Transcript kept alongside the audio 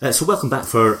So welcome back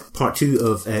for part 2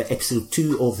 of episode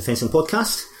 2 of the Fencing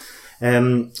Podcast.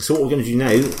 So what we're going to do now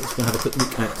is we're going to have a quick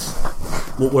look at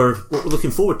what we're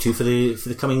looking forward to for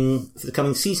the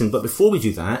coming season. But before we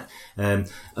do that, a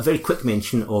very quick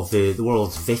mention of the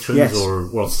World's Veterans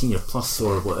or World Senior Plus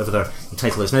or whatever their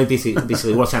title is now.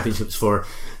 Basically World Championships for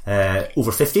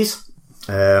over 50s,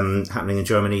 happening in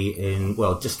Germany in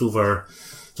just over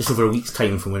a week's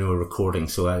time from when we were recording.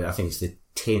 So I think it's the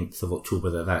 10th of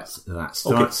October that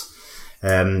starts.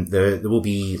 Okay. There will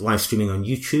be live streaming on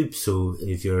YouTube, so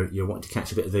if you're wanting to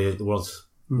catch a bit of the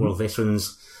World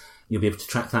Veterans, you'll be able to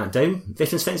track that down.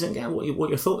 Veterans fencing, what are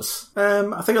your thoughts?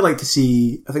 I think I'd like to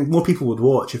see, I think more people would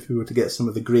watch if we were to get some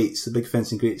of the greats, the big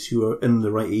fencing greats who are in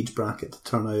the right age bracket to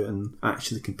turn out and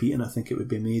actually compete, and I think it would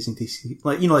be amazing to see,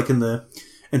 like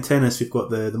in tennis we've got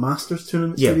the Masters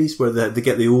tournament series where they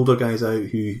get the older guys out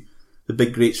who, the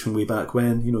big greats from way back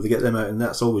when, they get them out, and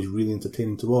that's always really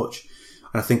entertaining to watch.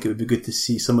 And I think it would be good to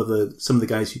see some of the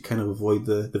guys who kind of avoid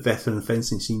the veteran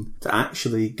fencing scene to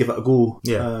actually give it a go.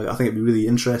 Yeah. I think it'd be really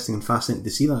interesting and fascinating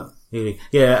to see that.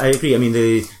 Yeah, I agree. I mean,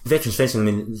 the veterans fencing,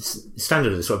 the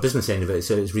standard of the sort of business end of it,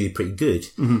 so it's really pretty good.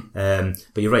 Mm-hmm.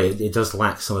 But you're right, it does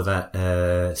lack some of that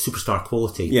superstar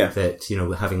quality that,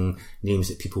 having names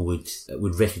that people would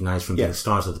recognise from being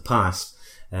stars of the past,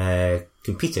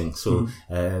 competing. So,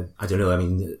 I don't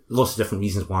know, lots of different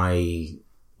reasons why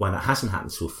that hasn't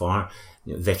happened so far.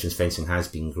 Veterans fencing has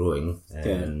been growing,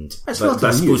 but I suppose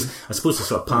the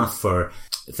sort of path for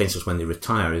fencers when they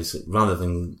retire is, rather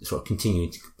than sort of continuing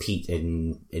to compete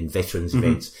in veterans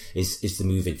events, is the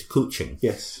move into coaching.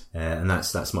 Yes, and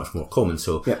that's much more common.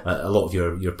 So a lot of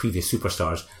your previous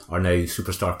superstars are now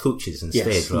superstar coaches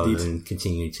instead, rather than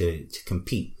continuing to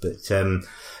compete. But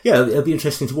it'll be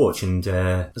interesting to watch. And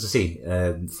as I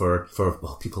say, for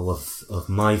people of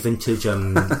my vintage,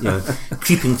 I'm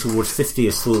creeping towards 50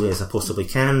 as slowly as I possibly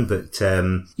can. But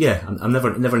I'm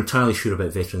never entirely sure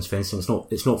about veterans fencing.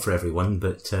 It's not for everyone,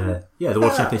 but the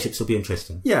World Championships will be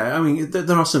interesting. Yeah,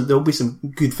 there'll be some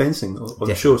good fencing on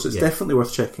the show, so it's definitely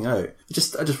worth checking out. I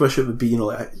just wish it would be,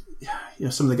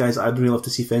 some of the guys I'd really love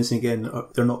to see fencing again,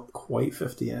 they're not quite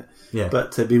 50 yet. Yeah.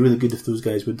 But it'd be really good if those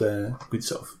guys would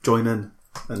sort of join in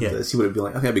and see what it'd be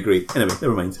like. I think that'd be great. Anyway,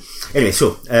 never mind. Anyway,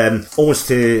 so almost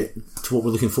to what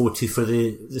we're looking forward to for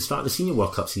the start of the Senior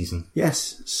World Cup season.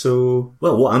 Yes. So,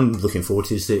 well, what I'm looking forward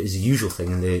to is the usual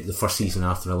thing in the first season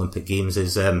after Olympic Games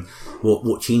is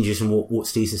what changes and what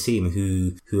stays the same.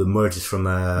 Who emerges from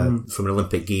an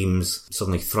Olympic Games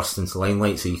suddenly thrust into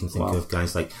limelight. So you can think of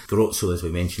guys like Garozzo, as we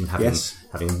mentioned,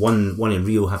 having won in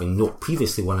Rio, having not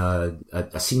previously won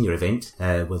a senior event.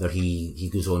 Whether he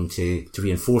goes on to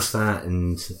reinforce that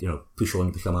and push on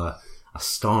to become a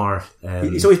star.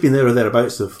 He's always been there or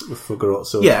thereabouts for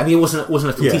Garozzo. Yeah, it wasn't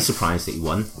a complete surprise that he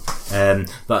won.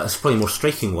 But a probably more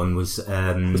striking one was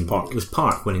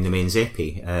Park winning the men's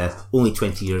Epi. Only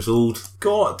 20 years old.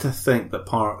 Got to think that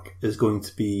Park is going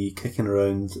to be kicking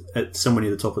around at somewhere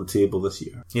near the top of the table this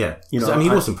year. Yeah. He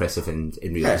was impressive in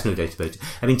Rio, there's no doubt about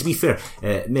it. To be fair,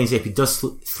 men's Epi does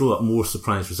throw up more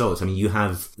surprise results.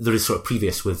 There is sort of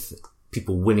previous with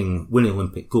people winning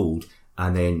Olympic gold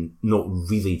and then not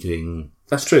really doing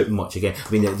much again.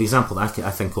 The example that I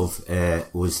think of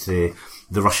was the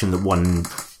Russian that won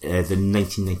the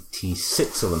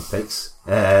 1996 Olympics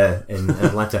in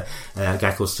Atlanta, a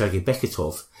guy called Sergei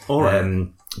Beketov.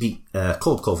 Beat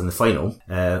Kolobkov in the final,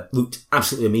 looked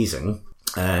absolutely amazing,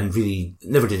 and really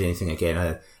never did anything again.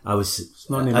 I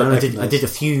did a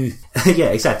few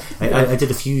exactly. I did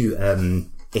a few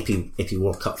Epi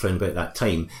World Cups round about that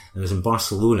time, and I was in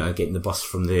Barcelona getting the bus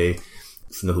from the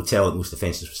hotel that most of the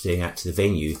fencers were staying at to the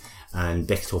venue, and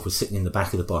Beketov was sitting in the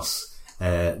back of the bus,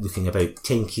 looking about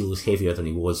 10 kilos heavier than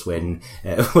he was when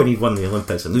he'd won the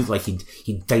Olympics, and looked like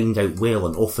he'd dined out well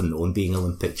and often on being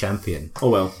Olympic champion. Oh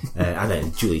well. And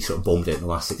then Julie sort of bombed it in the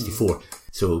last 64.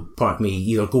 So Park may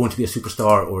either go on to be a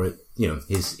superstar, or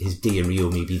his day in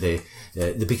Rio may be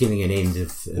the beginning and end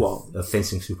of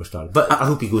fencing superstar. But I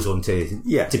hope he goes on to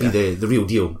be the real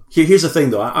deal. Here's the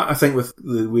thing, though. I think with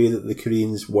the way that the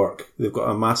Koreans work, they've got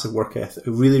a massive work ethic,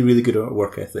 a really, really good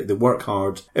work ethic. They work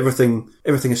hard. Everything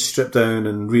is stripped down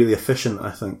and really efficient,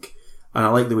 I think. And I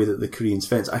like the way that the Koreans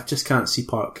fence. I just can't see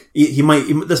Park.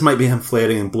 This might be him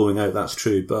flaring and blowing out, that's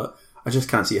true, but I just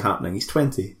can't see it happening. He's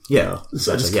 20. Yeah.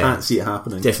 So I just can't see it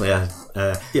happening. Definitely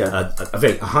a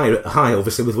very high,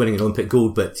 obviously, with winning an Olympic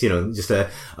gold, but, just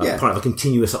a part of a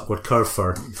continuous upward curve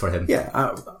for him.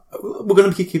 Yeah. We're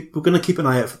going to keep an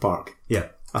eye out for Park. Yeah.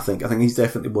 I think he's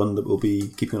definitely one that we'll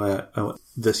be keeping an eye out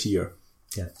this year.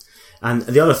 Yeah. And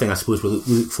the other thing I suppose we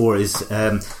look for is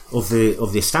of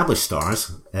the established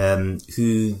stars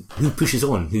who pushes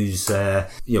on, who's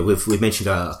we've mentioned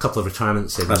a couple of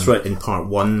retirements in part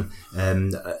one.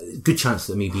 Good chance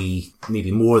that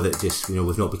maybe more that just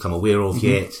we've not become aware of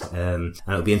yet, and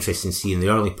it'll be interesting to see in the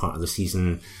early part of the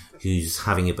season who's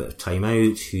having a bit of time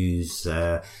out, who's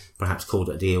perhaps called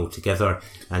it a day altogether,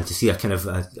 and to see a kind of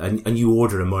a new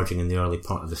order emerging in the early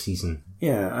part of the season.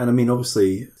 Yeah, and I mean,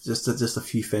 obviously, just a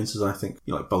few fences, I think,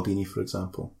 like Baldini, for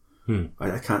example.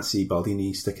 I can't see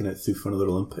Baldini sticking it through for another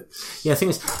Olympics. Yeah,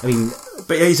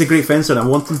 but yeah, he's a great fencer, and I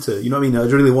want him to. You know what I mean? I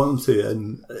really want him to,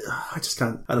 and I just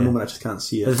can't. At the moment, I just can't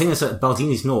see it. But the thing is that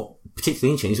Baldini's not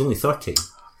particularly ancient. He's only 30.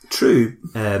 True.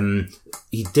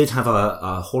 He did have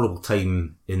a horrible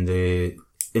time in the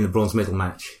bronze medal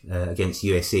match against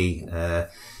USA.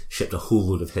 Shipped a whole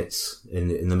load of hits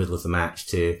in the middle of the match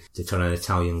to turn an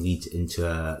Italian lead into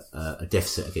a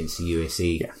deficit against the USA.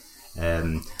 Yeah.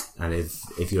 And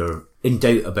if you're in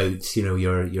doubt about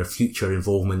your future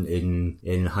involvement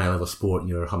in high level sport and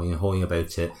you're humming and hawing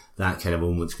about it, that kind of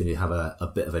moment's going to have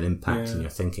a bit of an impact in your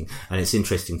thinking. And it's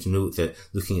interesting to note that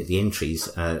looking at the entries,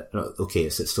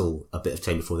 it's still a bit of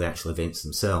time before the actual events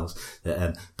themselves,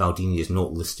 that Baldini is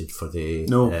not listed for the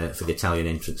Italian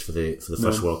entrance for the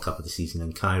first World Cup of the season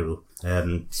in Cairo.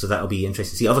 So that'll be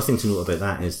interesting to see. The other thing to note about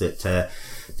that is that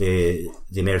the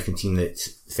American team that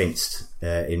fenced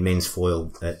in men's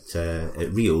foil at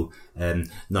Rio,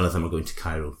 none of them are going to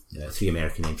Cairo. 3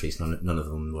 American entries, none of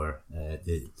them were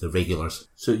the regulars.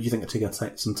 So you think it'll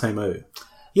take some time out?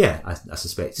 Yeah, I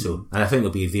suspect so. And I think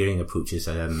there'll be varying approaches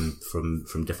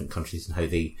from different countries and how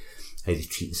they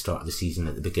treat the start of the season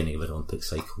at the beginning of an Olympic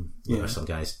cycle. Whether some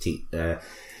guys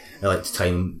like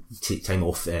to take time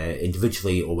off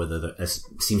individually, or whether as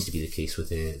seems to be the case with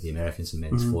the Americans in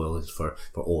men's foil, is for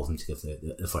all of them to give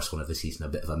the first one of the season a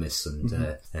bit of a miss and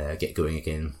get going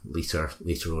again later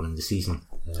on in the season.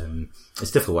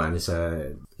 It's a difficult one. It's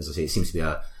as I say, it seems to be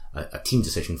a team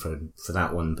decision for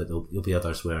that one, but there'll be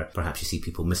others where perhaps you see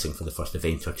people missing for the first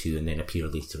event or two and then appear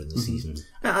later in the season.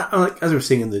 Like as we were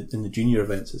saying in the junior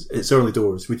events, it's early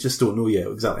doors. We just don't know yet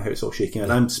exactly how it's all shaking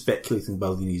out. I'm speculating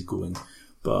Baldini's going.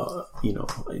 But,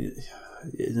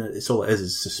 it's all it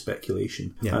is just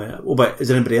speculation. Yeah. But is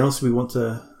there anybody else we want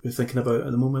to be thinking about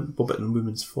at the moment? What about in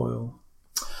women's foil?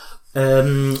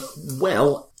 Good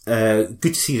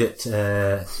to see that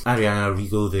Ariana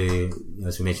Rigo,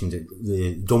 as we mentioned,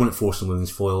 the dominant force in women's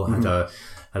foil, had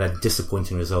a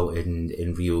disappointing result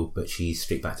in Rio, but she's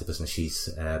straight back to business. She's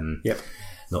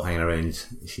not hanging around.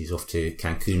 She's off to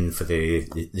Cancun for the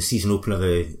season opener,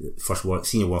 the first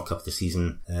Senior World Cup of the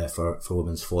season for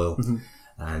women's foil,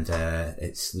 and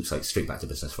it looks like straight back to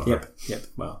business for her. Yep.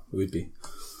 Well, it would be.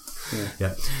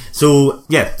 Yeah. So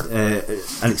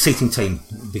an exciting time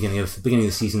beginning of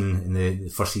the season in the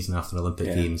first season after the Olympic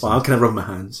Games. Well, I'm kind of rubbing my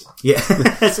hands. Yeah,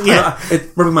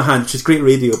 rubbing my hands, which is great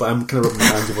radio, but I'm kind of rubbing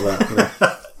my hands over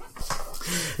that.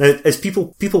 Now, as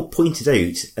people pointed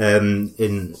out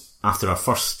after our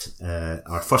first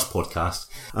podcast,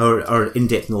 our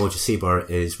in-depth knowledge of Sabre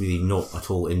is really not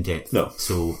at all in-depth. No.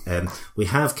 So we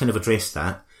have kind of addressed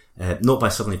that. Not by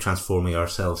suddenly transforming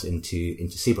ourselves into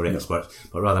Sabre experts,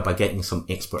 but rather by getting some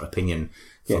expert opinion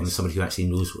from somebody who actually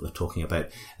knows what they're talking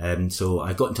about. So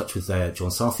I got in touch with John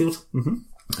Salfield,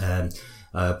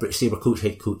 British Sabre coach,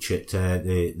 head coach at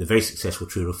the very successful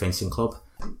Truro Fencing Club,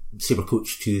 Sabre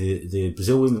coach to the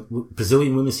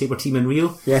Brazilian women's Sabre team in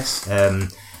Rio. Yes.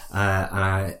 And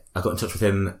I got in touch with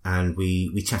him, and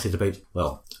we chatted about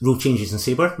rule changes in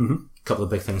Sabre. A couple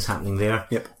of big things happening there,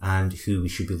 and who we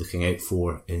should be looking out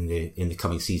for in the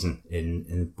coming season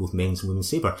in both men's and women's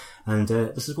Sabre. And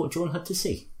this is what John had to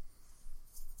say.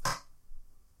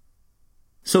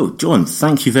 So, John,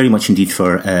 thank you very much indeed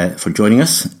for joining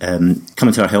us,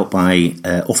 coming to our help by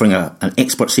offering an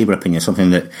expert Sabre opinion, something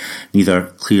that neither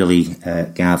clearly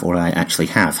Gav or I actually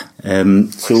have.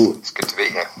 So it's good to be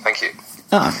here. Thank you.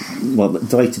 Well,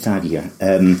 delighted to have you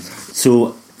here.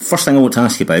 So, first thing I want to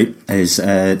ask you about is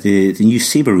the new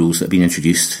Sabre rules that have been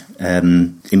introduced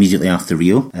immediately after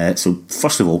Rio. So,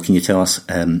 first of all, can you tell us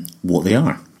what they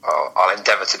are? I'll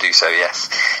endeavour to do so, yes.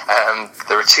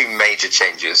 There are 2 major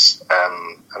changes,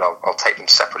 and I'll take them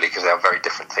separately because they are very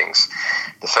different things.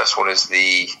 The first one is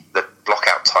the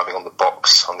block-out timing on the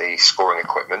box, on the scoring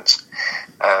equipment.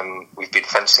 We've been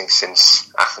fencing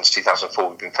since Athens 2004.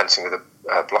 We've been fencing with a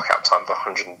block-out time of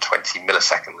 120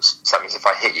 milliseconds. So that means if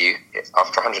I hit you,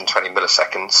 after 120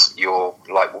 milliseconds, your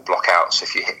light will block out. So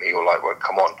if you hit me, your light won't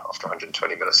come on after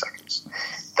 120 milliseconds.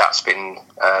 That's been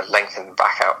lengthened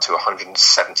back out to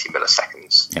 170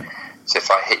 milliseconds. So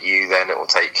if I hit you, then it will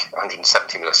take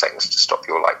 170 milliseconds to stop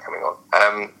your light coming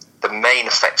on. The main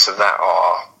effects of that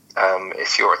are,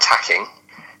 if you're attacking,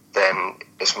 then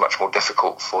it's much more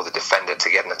difficult for the defender to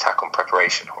get an attack on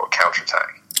preparation or a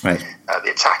counter-attack. Right.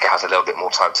 The attacker has a little bit more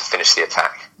time to finish the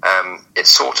attack. It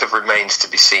sort of remains to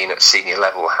be seen at senior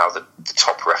level how the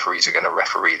top referees are going to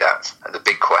referee that. And the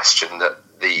big question that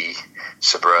the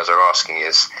Sabres are asking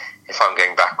is, if I'm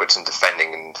going backwards and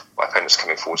defending and my opponent's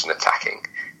coming forwards and attacking,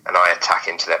 and I attack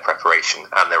into their preparation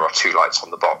and there are 2 lights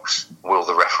on the box, will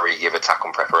the referee give attack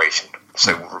on preparation?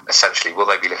 So essentially, will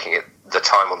they be looking at the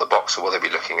time on the box, or will they be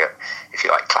looking at, if you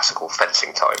like, classical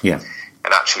fencing time? Yeah.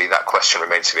 And actually that question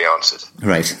remains to be answered.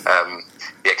 Right.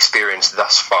 The experience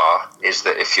thus far is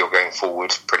that if you're going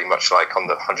forward, pretty much like on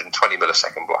the 120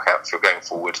 millisecond block out, if you're going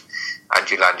forward and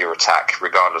you land your attack,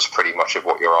 regardless pretty much of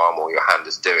what your arm or your hand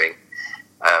is doing,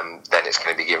 then it's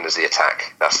going to be given as the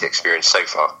attack. That's the experience so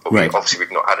far. But right. Obviously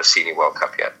we've not had a Senior World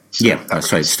Cup yet. So yeah,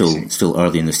 that's right. Still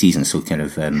early in the season, so kind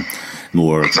of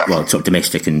more, exactly. Well, sort of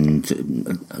domestic. And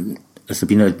has there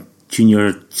been a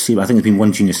junior sabre? I think there's been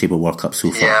one junior sabre World Cup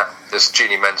so far. Yeah, there's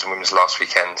junior men's and women's last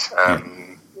weekend.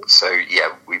 So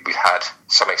yeah, we've had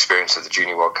some experience of the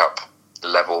Junior World Cup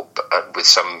level, but with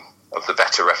some of the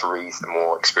better referees, the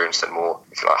more experienced and more,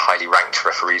 if you like, highly ranked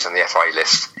referees on the FI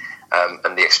list.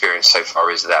 And the experience so far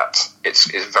is that it's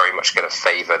very much going to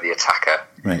favour the attacker.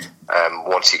 Right.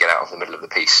 Once you get out of the middle of the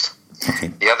piste. Okay.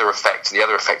 The other effect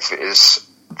of it is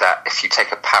that if you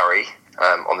take a parry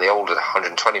on the older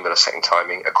 120 millisecond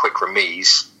timing, a quick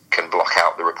remise can block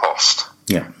out the riposte.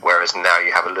 Yeah. Whereas now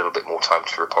you have a little bit more time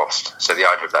to riposte. So the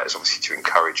idea of that is obviously to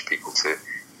encourage people to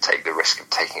take the risk of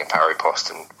taking a parry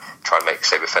riposte and try and make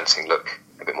sabre fencing look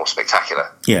a bit more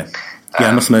spectacular. Yeah. Yeah,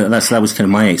 I must admit that was kind of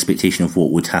my expectation of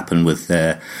what would happen with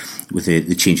the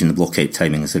change in the blockout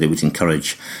timing, is that it would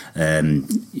encourage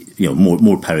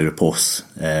more parry ripostes.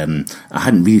 I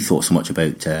hadn't really thought so much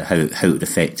about how it would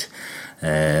affect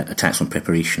attacks on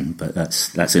preparation, but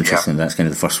that's interesting. Yeah. That's kind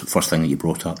of the first thing that you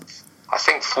brought up. I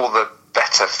think for the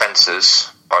better fencers,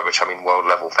 by which I mean world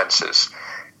level fencers,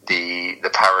 the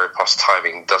parry riposte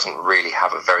timing doesn't really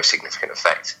have a very significant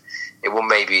effect. It will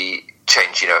maybe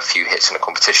change, a few hits in a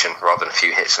competition rather than a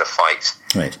few hits in a fight.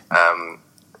 Right.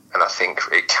 And I think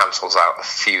it cancels out a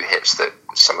few hits that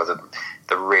some of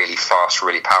the really fast,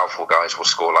 really powerful guys will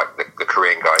score, like the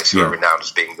Korean guys who are renowned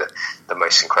as being the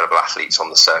most incredible athletes on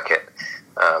the circuit.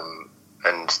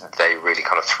 And they really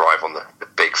kind of thrive on the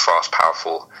big, fast,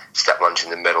 powerful step lunge in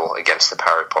the middle against the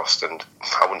parry riposte. And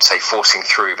I wouldn't say forcing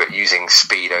through, but using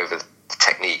speed over the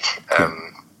technique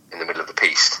in the middle of the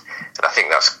piste. And I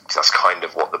think that's kind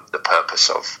of what the purpose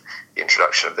of the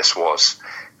introduction of this was.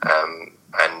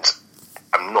 And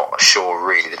I'm not sure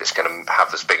really that it's going to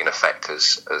have as big an effect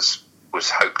as was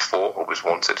hoped for or was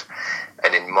wanted.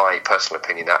 And in my personal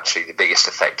opinion, actually, the biggest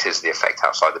effect is the effect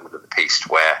outside the middle of the piste,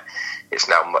 where it's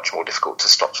now much more difficult to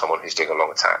stop someone who's doing a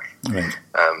long attack. Right.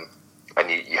 And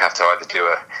you have to either do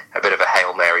a bit of a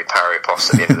Hail Mary parry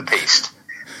riposte at the end of the piste,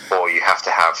 or you have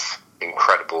to have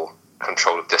incredible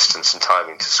control of distance and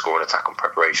timing to score an attack on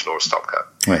preparation or a stop cut.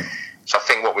 Right. So I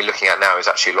think what we're looking at now is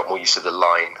actually a lot more use of the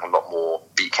line, a lot more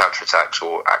beat counter-attacks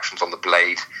or actions on the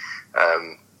blade,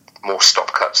 more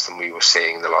stop cuts than we were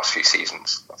seeing in the last few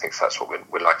seasons. I think that's what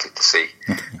we're likely to see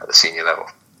at the senior level.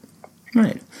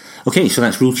 Right. Okay, so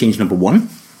that's rule change number 1.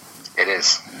 It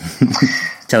is.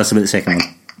 Tell us about the second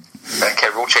one. Okay,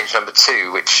 rule change number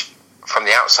 2, which from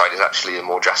the outside is actually a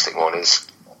more drastic one, is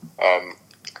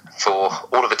for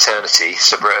all of eternity,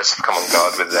 Sabres have come on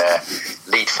guard with their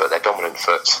lead foot, their dominant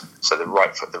foot, so the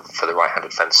right foot for the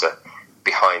right-handed fencer,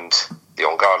 behind the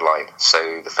on-guard line.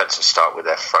 So the fencers start with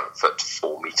their front foot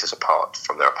 4 metres apart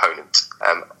from their opponent.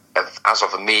 As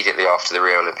of immediately after the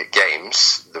Rio Olympic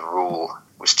Games, the rule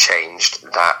was changed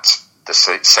that the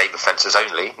sabre fencers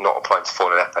only, not applying to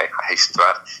foil and épée, I hasten to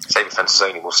add, sabre fencers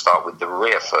only will start with the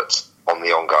rear foot on the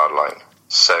on-guard line.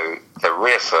 So the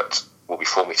rear foot will be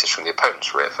 4 metres from the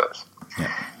opponent's rear foot.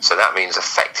 Yeah. So that means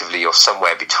effectively you're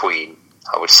somewhere between,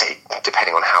 I would say,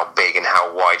 depending on how big and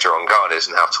how wide your on-guard is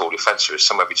and how tall your fencer is,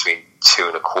 somewhere between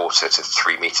 2.25 to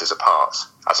 3 metres apart,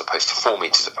 as opposed to 4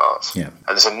 metres apart. Yeah.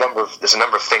 And there's a number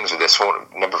of things with this,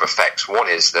 a number of effects. One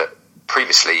is that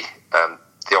previously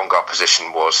the on-guard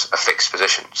position was a fixed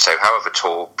position. So however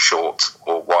tall, short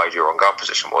or wide your on-guard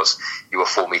position was, you were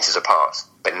 4 metres apart.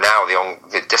 But now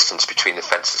the distance between the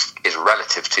fences is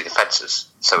relative to the fences.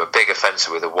 So a bigger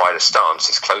fencer with a wider stance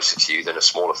is closer to you than a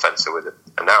smaller fencer with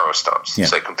a narrower stance. Yeah.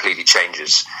 So it completely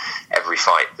changes every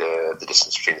fight. The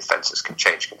distance between the fences can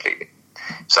change completely.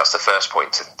 So that's the first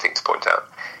thing to point out.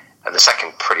 And the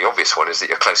second pretty obvious one is that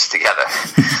you're closer together.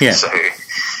 Yeah. So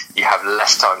you have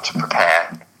less time to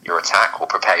prepare your attack or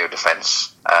prepare your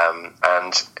defence.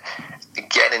 And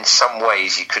again, in some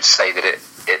ways, you could say that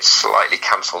it slightly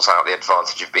cancels out the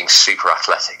advantage of being super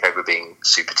athletic over being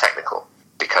super technical,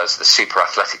 because the super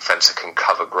athletic fencer can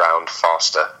cover ground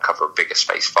faster, cover a bigger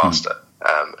space faster,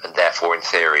 and therefore, in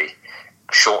theory,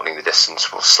 shortening the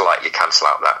distance will slightly cancel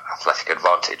out that athletic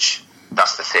advantage.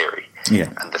 That's the theory.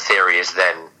 Yeah. And the theory is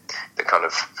then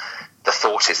the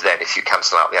thought is then, if you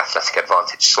cancel out the athletic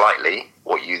advantage slightly,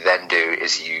 what you then do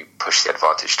is you push the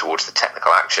advantage towards the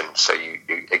technical action. So you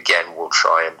again will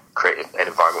try and create an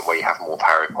environment where you have more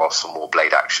parry pass and more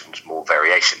blade actions, more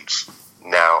variations.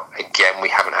 Now, again, we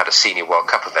haven't had a senior World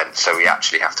Cup event, so we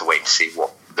actually have to wait and see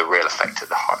what the real effect at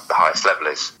the highest level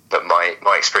is. But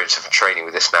my experience of training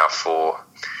with this now for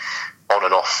on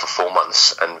and off for 4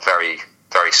 months and very,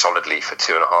 very solidly for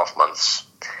 2.5 months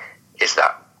is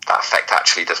that effect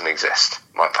actually doesn't exist.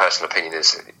 My personal opinion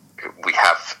is we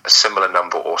have a similar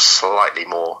number or slightly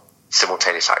more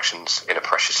simultaneous actions in a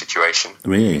pressure situation.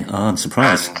 Really? Oh, I'm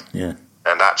surprised.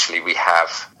 And actually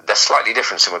they're slightly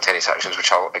different simultaneous actions,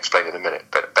 which I'll explain in a minute,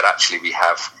 but actually we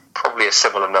have probably a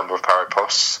similar number of parry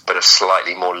posts, but a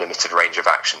slightly more limited range of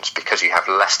actions, because you have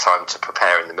less time to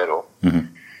prepare in the middle.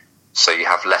 Mm-hmm. So you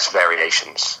have less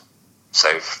variations.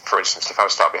 So, for instance, if I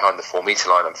start behind the 4 metre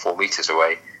line, I'm 4 metres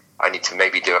away, I need to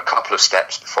maybe do a couple of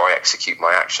steps before I execute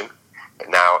my action. But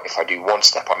now, if I do 1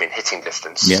 step, I'm in hitting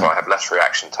distance, so I have less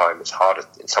reaction time. It's harder,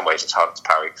 in some ways it's harder to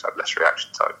parry because I have less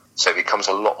reaction time. So it becomes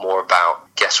a lot more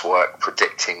about guesswork,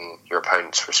 predicting your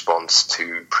opponent's response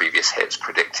to previous hits,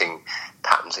 predicting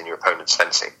patterns in your opponent's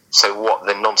fencing. So what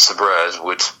the non-sabreurs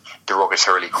would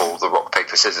derogatorily call the rock,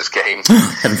 paper, scissors game.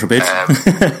 Heaven forbid.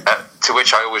 To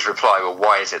which I always reply, well,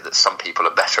 why is it that some people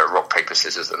are better at rock, paper,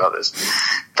 scissors than others?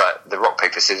 But the rock,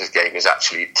 paper, scissors game is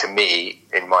actually, to me,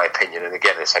 in my opinion, and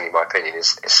again, it's only my opinion,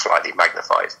 is slightly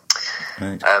magnified.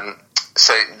 Right.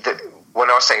 When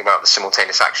I was saying about the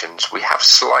simultaneous actions, we have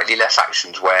slightly less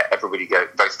actions where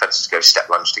both fencers go step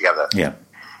lunge together. Yeah.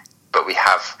 But we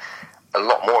have a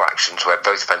lot more actions where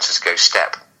both fencers go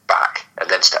step back and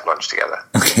then step lunge together.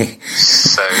 Okay.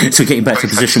 So getting back to a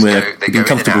position where they've been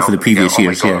comfortable for the previous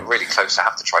years. I'm really close, I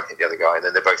have to try and hit the other guy, and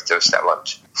then they both do a step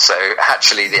lunge. So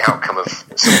actually the outcome of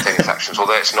simultaneous actions,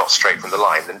 although it's not straight from the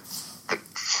line,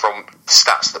 from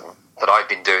stats that I've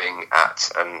been doing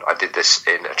and I did this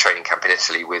in a training camp in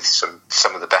Italy with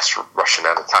some of the best Russian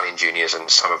and Italian juniors and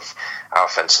some of our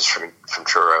fencers from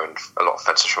Truro and a lot of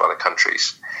fencers from other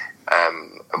countries.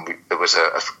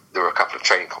 There were a couple of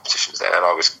training competitions there, and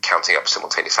I was counting up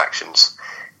simultaneous actions,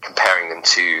 comparing them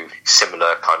to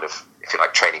similar kind of, if you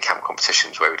like, training camp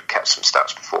competitions where we'd kept some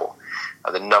stats before,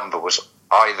 and the number was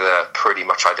either pretty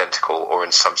much identical or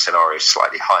in some scenarios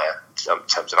slightly higher in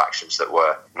terms of actions that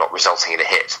were not resulting in a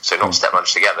hit. So not step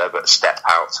lunge together, but step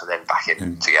out and then back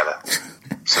in together.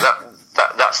 So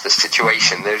that's the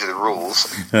situation. Those are the rules.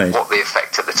 Right. What the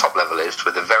effect at the top level is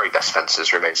with the very best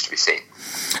fencers remains to be seen.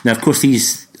 Now, of course,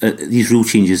 these rule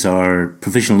changes are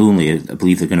provisional only. I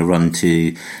believe they're going to run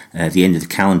to the end of the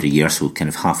calendar year, so kind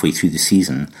of halfway through the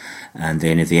season. And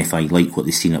then if the FI like what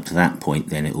they've seen up to that point,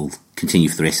 then it will continue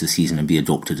for the rest of the season and be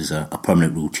adopted as a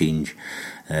permanent rule change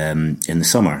in the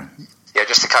summer. Yeah,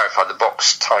 just to clarify, the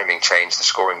box timing change, the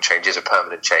scoring change, is a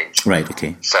permanent change. Right,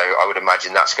 okay. So I would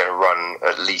imagine that's going to run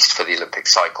at least for the Olympic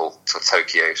cycle to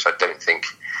Tokyo. So I don't think,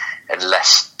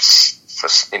 unless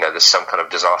there's some kind of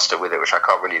disaster with it, which I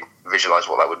can't really visualise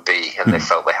what that would be, and they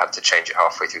felt they had to change it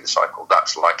halfway through the cycle,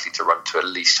 that's likely to run to at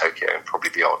least Tokyo and probably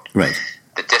beyond. Right.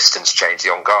 The distance change, the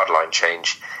on-guard line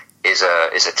change, is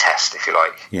a test, if you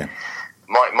like. Yeah.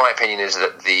 My opinion is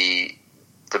that the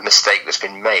mistake that's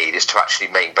been made is to actually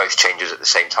make both changes at the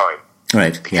same time.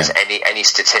 Right. Because any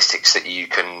statistics that you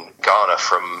can garner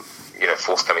from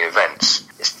forthcoming events,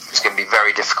 it's going to be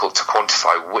very difficult to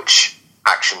quantify which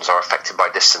actions are affected by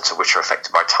distance and which are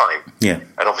affected by time. Yeah.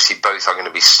 And obviously both are going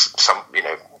to be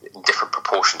in different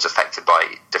proportions affected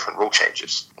by different rule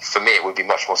changes. For me, it would be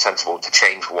much more sensible to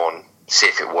change one, see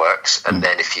if it works, and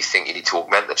then if you think you need to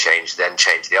augment the change, then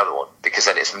change the other one, because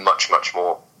then it's much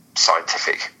more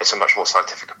scientific. It's a much more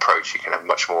scientific approach. You can have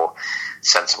much more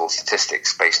sensible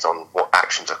statistics based on what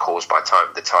actions are caused by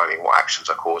the timing, what actions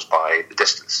are caused by the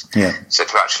distance. Yeah. So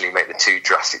to actually make the two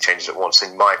drastic changes at once,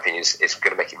 in my opinion, it's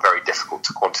going to make it very difficult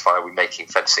to quantify. Are we making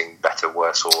fencing better,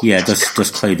 worse, or it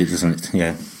does cloud it, doesn't it?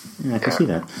 Yeah. Yeah, I can see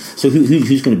that. So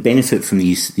who's going to benefit from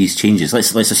these changes?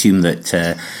 Let's assume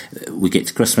that we get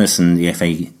to Christmas and the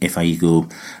FIE go,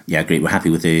 yeah, great, we're happy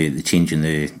with the change in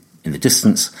the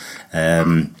distance,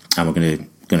 and we're going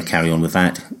to carry on with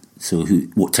that. So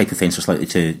what type of fencer is likely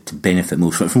to benefit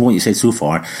most? From what you said so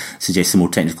far, suggests a more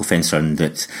technical fencer, and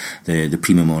that the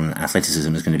premium on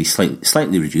athleticism is going to be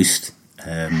slightly reduced.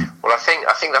 Well, I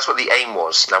think that's what the aim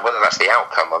was. Now, whether that's the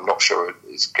outcome, I'm not sure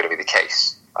is going to be the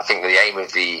case. I think the aim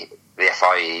of the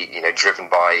FIE, driven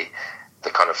by the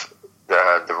kind of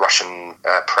the Russian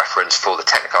preference for the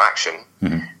technical action,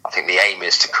 I think the aim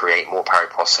is to create more parry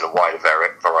posts and a wider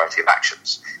variety of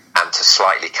actions, and to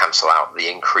slightly cancel out the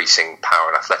increasing power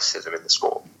and athleticism in the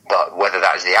sport. But whether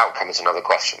that is the outcome is another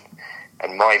question.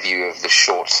 And my view of the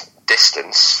short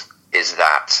distance is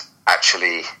that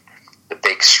actually the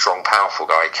big, strong, powerful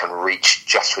guy can reach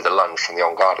just with a lunge from the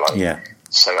on-guard line. Yeah.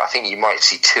 So I think you might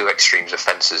see two extremes of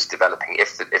fences developing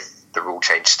if the rule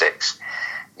change sticks.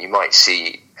 You might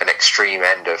see an extreme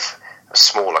end of a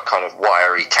smaller, kind of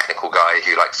wiry, technical guy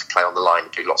who likes to play on the line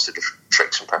and do lots of different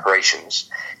tricks and preparations,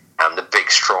 and the big,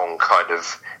 strong kind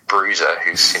of bruiser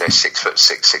who's 6'6",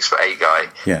 6'8" guy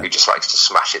who just likes to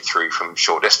smash it through from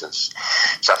short distance.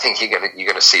 So I think you're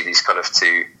going to see these kind of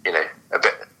two, a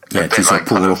bit like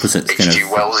kind of H.G.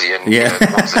 Wellsian,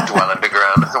 the ones that dwell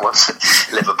underground and the ones that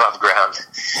live above ground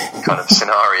kind of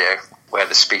scenario where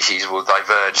the species will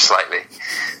diverge slightly.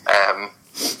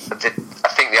 I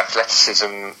think the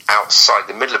athleticism outside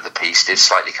the middle of the piece is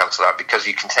slightly cancelled out because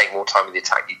you can take more time in the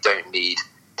attack. You don't need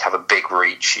to have a big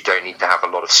reach. You don't need to have a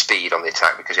lot of speed on the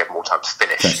attack because you have more time to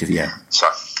finish. Yeah. So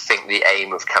I think the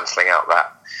aim of cancelling out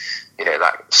that,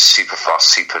 that super fast,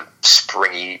 super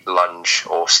springy lunge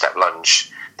or step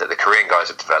lunge that the Korean guys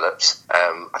have developed,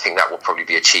 I think that will probably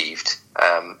be achieved.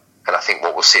 And I think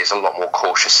what we'll see is a lot more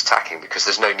cautious attacking because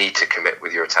there's no need to commit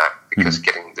with your attack because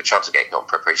the chance of getting on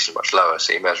preparation is much lower.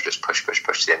 So you may as well just push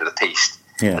to the end of the piece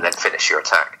and then finish your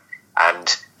attack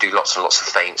and do lots and lots of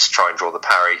feints, try and draw the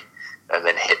parry and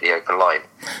then hit the open line.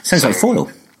 Sounds like foil.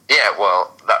 Yeah,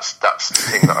 well, that's the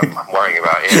thing that I'm worrying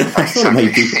about.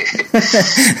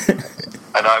 Exactly.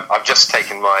 And I've just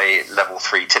taken my level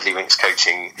 3 Tiddlywinks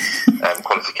coaching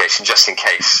qualification just in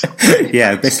case.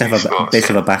 Yeah, best to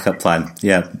have a backup plan.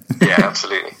 Yeah. Yeah,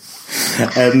 absolutely.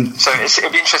 So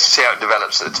it'll be interesting to see how it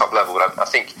develops at the top level. But I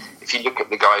think if you look at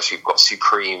the guys who've got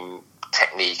supreme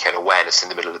technique and awareness in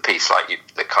the middle of the piece, like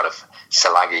the kind of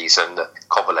Salagis and the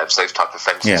Kovalevs, those type of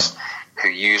fences, who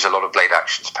use a lot of blade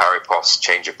actions, parry posts,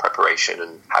 change of preparation,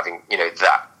 and having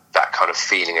that kind of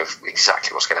feeling of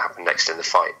exactly what's going to happen next in the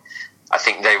fight. I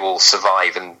think they will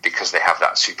survive, and because they have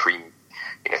that supreme,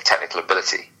 technical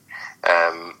ability,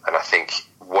 and I think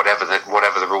whatever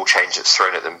the rule change that's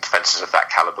thrown at them, fences of that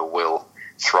caliber will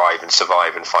thrive and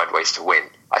survive and find ways to win.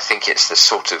 I think it's the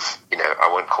sort of, I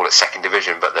won't call it second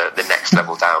division, but the next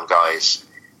level down guys,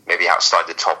 maybe outside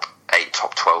the top 8,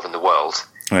 top 12 in the world,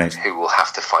 who will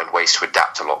have to find ways to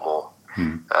adapt a lot more.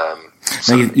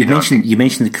 Now you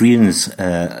mentioned the Koreans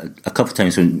a couple of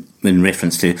times in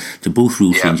reference to both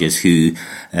rule changes who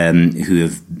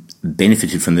have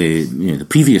benefited from the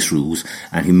previous rules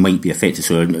and who might be affected.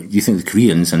 So do you think the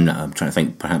Koreans, and I'm trying to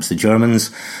think perhaps the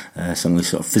Germans, some of the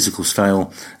sort of physical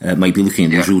style, might be looking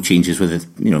at these rule changes with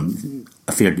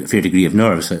a fair degree of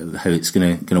nerves how it's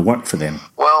going to work for them?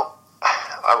 Well,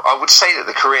 I would say that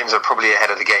the Koreans are probably ahead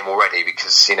of the game already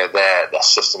because their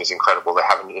system is incredible. They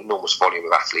have an enormous volume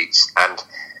of athletes, and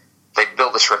they've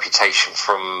built this reputation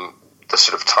from the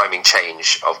sort of timing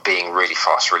change of being really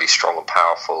fast, really strong and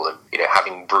powerful, and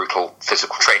having brutal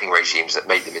physical training regimes that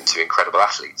made them into incredible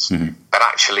athletes. But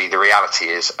actually, the reality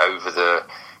is over the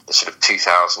sort of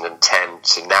 2010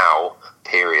 to now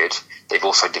period, they've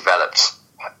also developed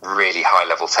really high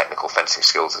level technical fencing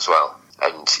skills as well.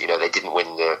 And they didn't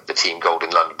win the team gold in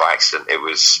London by accident. It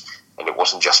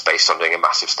wasn't just based on doing a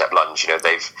massive step lunge.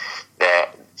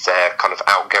 Their kind of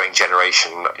outgoing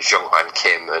generation, Jong-Hwan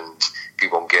Kim and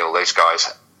Gubon Gil, those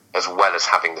guys, as well as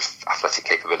having the athletic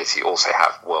capability, also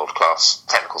have world class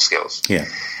technical skills. Yeah.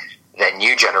 Their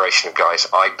new generation of guys,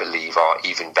 I believe, are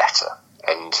even better,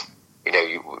 and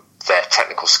their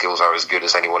technical skills are as good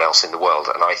as anyone else in the world.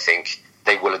 And I think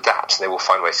they will adapt and they will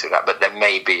find ways to adapt, but there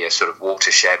may be a sort of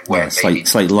watershed where maybe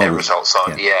their results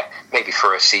aren't. Maybe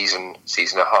for a season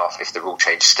and a half, if the rule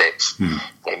change sticks,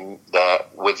 they're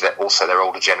with also their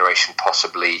older generation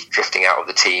possibly drifting out of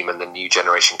the team and the new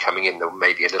generation coming in, there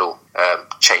may be a little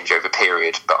changeover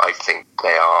period, but I think they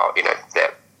are,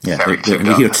 they're very clued up and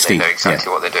they know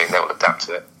exactly what they're doing. They will adapt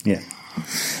to it. Yeah.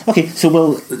 Okay,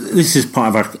 so this is part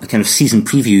of our kind of season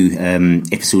preview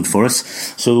episode for us.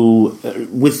 So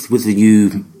with the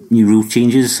new rule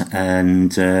changes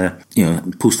and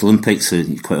post Olympics,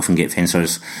 you quite often get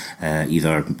fencers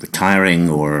either retiring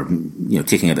or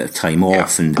taking a bit of time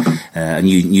off, and a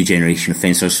new generation of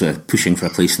fencers pushing for a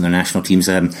place in their national teams.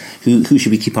 Who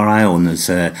should we keep our eye on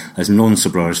as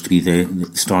non-sabreurs to be the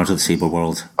stars of the sabre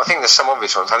world? I think there's some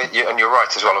obvious ones. I think, and you're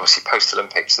right as well. Obviously, post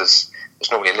Olympics, there's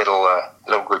normally a little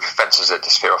group of fencers that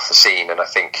disappear off the scene, and I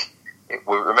think it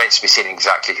remains to be seen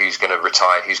exactly who's going to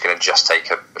retire, who's going to just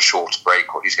take a short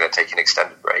break, or who's going to take an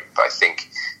extended break. But I think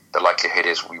the likelihood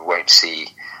is we won't see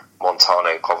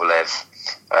Montano, Kovalev,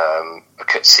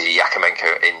 Akutsi,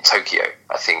 Yakimenko in Tokyo.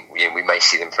 I think we may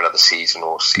see them for another season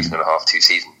or season and a half, 2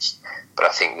 seasons. But I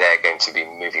think they're going to be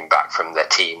moving back from their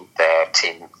team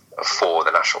of 4,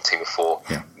 the national team of 4.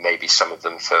 Yeah. Maybe some of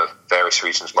them, for various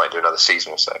reasons, might do another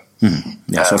season or so.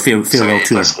 Yeah, so feel so well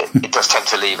too. It does tend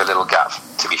to leave a little gap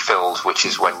to be filled, which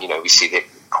is when we see the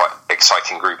quite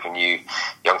exciting group of new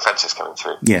young fencers coming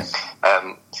through. Yeah.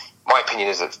 My opinion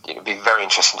is that it'd be very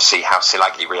interesting to see how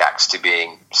Silagi reacts to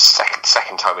being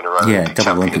second time in a row. Yeah,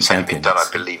 double Olympic champion. I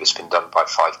believe it's been done by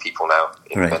 5 people now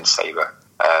in men's sabre.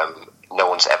 No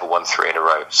one's ever won 3 in a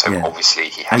row, so obviously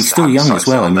he has. And he's still young as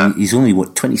well. I mean, he's only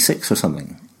 26 or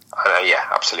something. Yeah,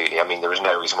 absolutely. I mean, there is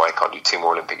no reason why he can't do 2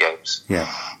 more Olympic Games. Yeah,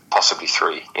 possibly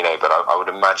 3. But I would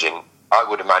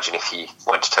imagine if he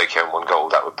went to Tokyo and won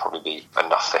gold, that would probably be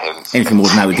enough for him. Anything more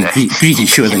than that would be greedy,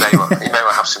 surely. He may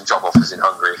well have some job offers in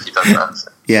Hungary if he does that.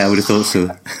 So. Yeah, I would have thought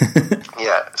so.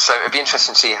 Yeah, so it'd be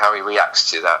interesting to see how he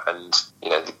reacts to that, and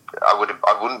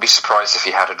I wouldn't be surprised if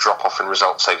he had a drop off in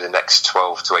results over the next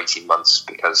 12 to 18 months,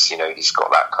 because he's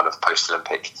got that kind of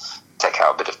post-Olympic, take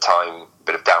out a bit of time, a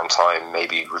bit of downtime,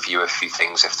 maybe review a few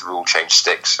things if the rule change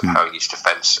sticks of how he needs to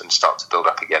fence, and start to build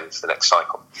up again for the next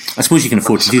cycle. I suppose you can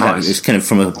afford to do that. It's kind of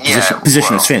from a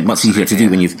position of strength, much easier to do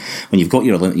when you've got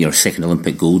your second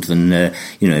Olympic gold than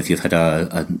if you've had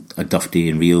a duff day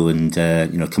in Rio and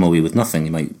come away with nothing.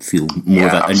 You might feel more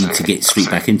of a need to get straight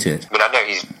back into it. I mean, I know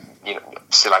he's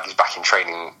Silagi's back in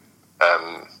training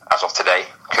as of today,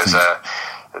 because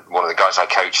one of the guys I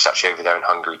coach is actually over there in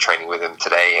Hungary training with him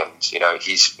today, and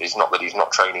he's not that he's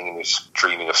not training and he's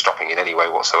dreaming of stopping in any way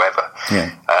whatsoever.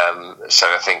 Yeah. So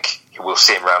I think we'll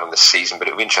see him around in this season, but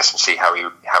it'll be interesting to see how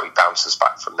he bounces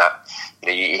back from that.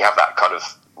 You have that kind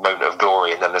of moment of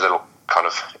glory and then a little kind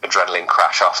of adrenaline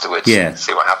crash afterwards. Yeah.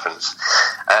 See what happens.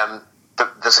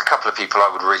 There's a couple of people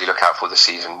I would really look out for this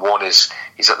season. One is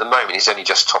he's only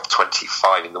just top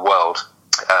 25 in the world.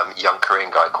 Young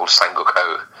Korean guy called Sang-Guk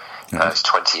Oh. He's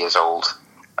 20 years old.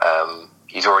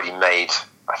 He's already made,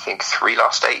 I think, 3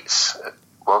 last 8s at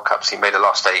World Cups. He made a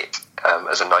last 8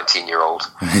 as a 19-year-old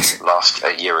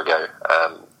a year ago.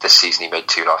 This season he made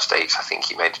 2 last 8s. I think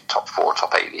he made top 4,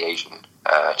 top 8 of the Asian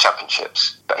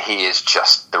Championships. But he is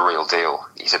just the real deal.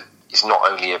 He's not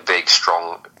only a big,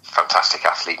 strong, fantastic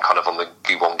athlete, kind of on the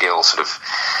Gubon Gill sort of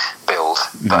build,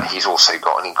 but he's also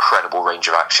got an incredible range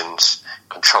of actions,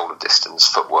 control of distance,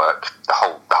 footwork, the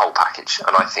whole package.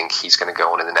 And I think he's going to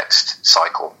go on in the next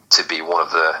cycle to be one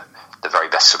of the very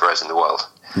best sabres in the world.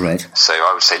 Right. So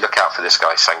I would say look out for this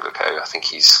guy, Sang-Guk Oh. I think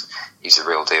he's the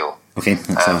real deal. Okay,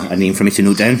 that's a name for me to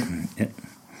note down. Yeah.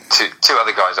 Two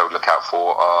other guys I would look out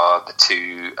for are the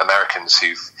 2 Americans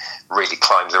who've really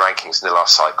climbed the rankings in the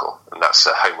last cycle, and that's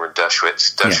Homer and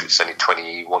Dershowitz. Dershowitz is only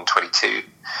 21, 22,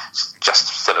 just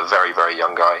still a very, very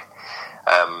young guy.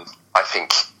 I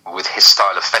think with his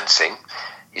style of fencing,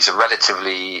 he's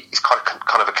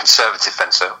kind of a conservative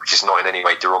fencer, which is not in any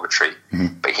way derogatory,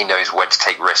 but he knows when to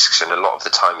take risks, and a lot of the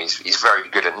time he's very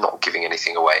good at not giving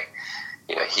anything away.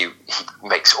 He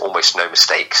makes almost no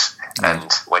mistakes, and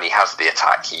when he has the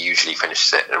attack, he usually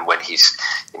finishes it. And when he's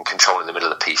in control in the middle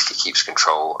of the piece, he keeps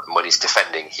control. And when he's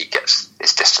defending, he gets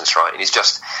his distance right. And he's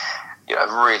just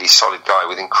a really solid guy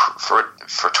for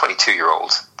a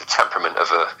 22-year-old. The temperament of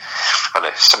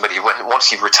somebody.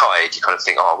 Once you've retired, you kind of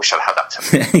think, I wish I'd had that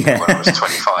temperament when I was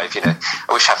 25.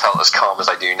 I wish I felt as calm as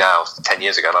I do now 10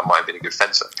 years ago, and I might have been a good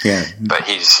fencer. Yeah. But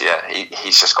he's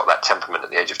just got that temperament at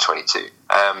the age of 22.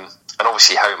 And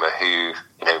obviously Homer, who,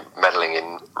 medaling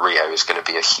in Rio is going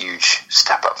to be a huge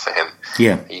step up for him.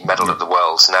 Yeah. He medalled at the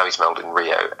Worlds, now he's medalled in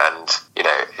Rio, and,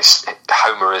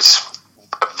 Homer is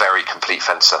a very complete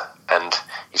fencer, and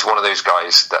he's one of those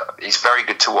guys that he's very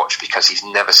good to watch because he's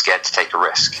never scared to take a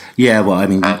risk. Yeah, well, I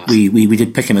mean, we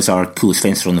did pick him as our coolest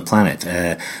fencer on the planet,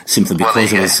 simply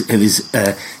because of his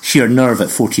sheer nerve at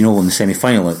 14-0 in the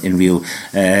semi-final in Rio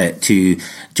to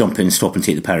jump in, stop and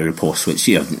take the parry riposte, which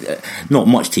not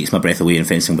much takes my breath away in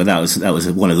fencing, but that was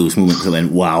one of those moments that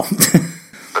went wow.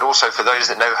 But also for those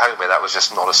that know Homer, that was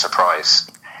just not a surprise,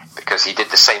 because he did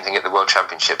the same thing at the World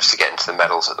Championships to get into the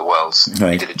medals at the Worlds.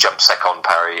 Right. He did a jump second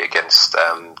parry against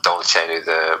Dolcenu,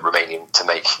 the Romanian, to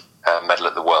make medal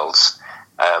at the Worlds.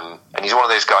 And he's one of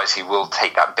those guys who will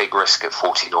take that big risk at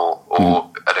 14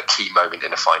 or at a key moment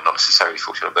in a fight, not necessarily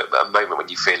 14 but a moment when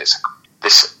you feel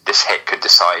this hit could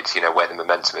decide, where the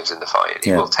momentum is in the fight, and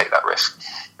he will take that risk.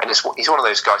 And he's one of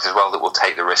those guys as well that will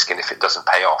take the risk, and if it doesn't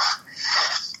pay off,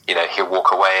 he'll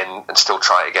walk away and still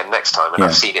try it again next time. And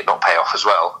I've seen it not pay off as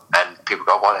well. And people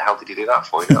go, "Why the hell did he do that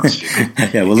for?" That's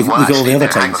stupid. Yeah, well, look at all the other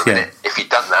times. If he'd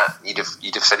done that,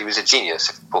 you'd have said he was a genius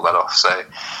if he pulled that off. So,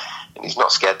 and he's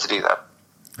not scared to do that.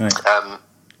 Right.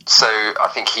 So I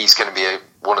think he's going to be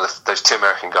one of those two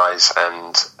American guys,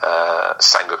 and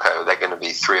Sangoko. They're going to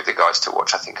be three of the guys to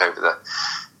watch, I think, over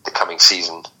the coming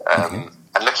season. And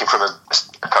looking from a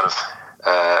kind of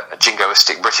a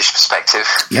jingoistic British perspective,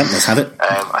 let's have it.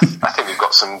 I think we've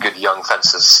got some good young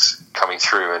fencers coming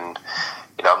through, and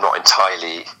I'm not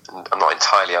entirely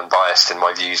unbiased in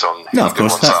my views on who the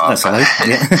good ones are. That's allowed.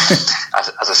 Yeah.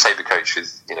 as a sabre coach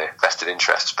with vested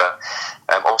interests, but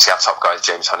obviously our top guy is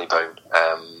James Honeybone.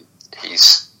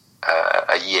 He's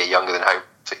a year younger than Hope.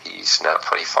 So he's now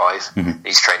 25. Mm-hmm.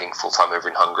 He's training full time over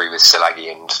in Hungary with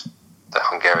Szilágyi and the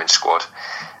Hungarian squad.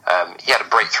 He had a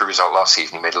breakthrough result last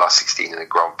season. He made last 16 in the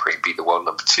Grand Prix, beat the world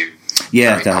number 2.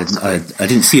 Yeah, I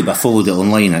didn't see it, but I followed it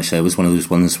online. Actually, it was one of those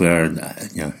ones where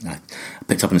I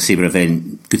picked up on a sabre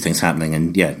event, good things happening,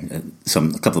 and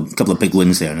a couple of big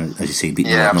wins there. And as you say,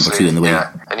 beating number 2 in the way.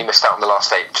 Yeah, and he missed out on the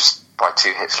last 8 just by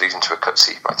 2 hits, losing to a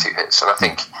Kutsi by 2 hits. And I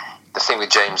think the thing with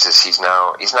James is he's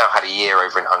now had a year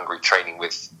over in Hungary training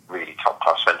with really top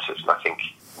class fencers, and I think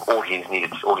all he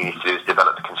needs to do is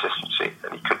develop the consistency,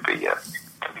 and he could be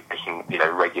making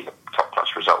regular top class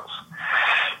results.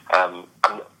 And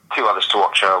 2 others to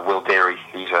watch are Will Deary,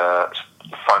 who's a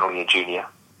final year junior.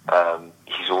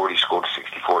 He's already scored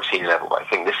 64 at senior level, but I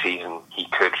think this season he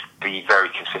could be very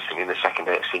consistent in the second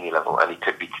day at senior level, and he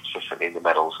could be consistent in the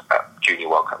medals at Junior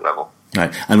World Cup level.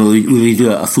 Right, and will we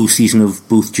do a full season of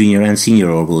both junior and senior,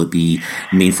 or will it be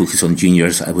main focus on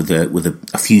juniors with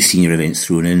a few senior events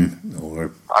thrown in?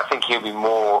 Or I think he'll be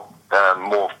more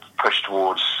pushed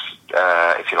towards,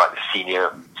 if you like, the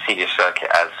senior circuit,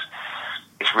 as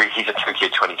he's a Tokyo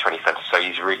 2020 fencer, so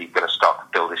he's really going to start to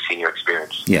build his senior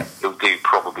experience. Yeah, he'll do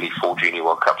probably 4 Junior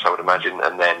World Cups, I would imagine,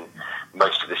 and then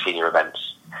most of the senior events.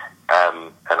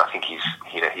 And I think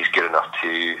he's good enough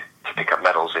to pick up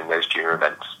medals in those junior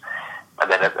events. And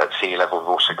then at senior level, we've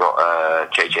also got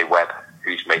JJ Webb,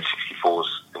 who's made 64s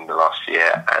in the last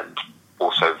year, and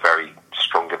also very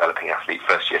strong developing athlete,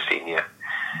 first year senior.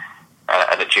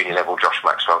 And at junior level, Josh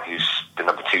Maxwell, who's the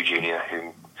number 2 junior,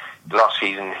 who last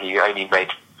season he only made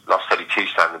last 32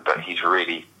 standard, but he's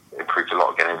really improved a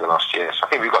lot again over the last year. So I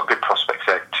think we've got good prospects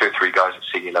there, 2 or 3 guys at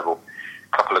senior level,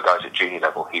 a couple of guys at junior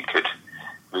level who could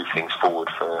move things forward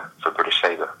for British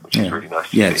Sabre, which is really nice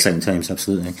to see. At the same times,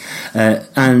 absolutely.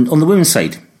 And on the women's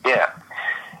side? Yeah,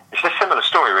 it's a similar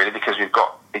story really, because we've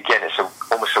got, again, it's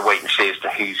almost a wait and see as to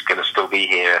who's going to still be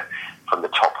here from the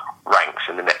top ranks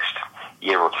in the next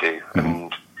year or 2. Mm-hmm.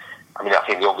 And I mean, I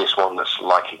think the obvious one that's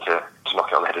likely to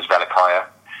knock it on the head is Velikaya.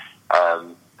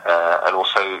 And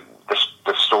also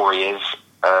the story is,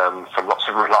 from lots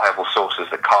of reliable sources,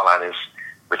 that Karlan is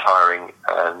retiring,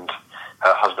 and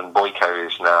her husband Boyko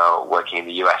is now working in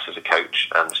the US as a coach,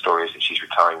 and the story is that she's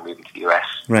retiring, moving to the US.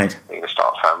 Right. They're going to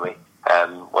start a family.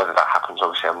 Whether that happens,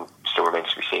 obviously, still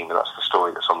remains to be seen, but that's the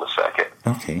story that's on the circuit.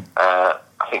 Okay. I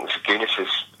think Zagunis is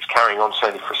carrying on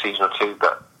certainly for a season or 2,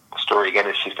 but the story again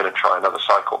is she's going to try another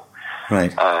cycle.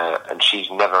 Right. And she's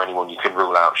never anyone you can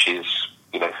rule out. She's,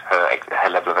 her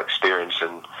level of experience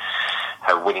and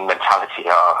her winning mentality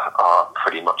are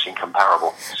pretty much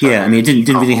incomparable. So yeah, I mean, it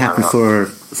didn't really happen for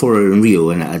her in Rio,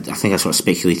 and I think I sort of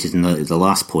speculated in the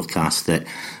last podcast that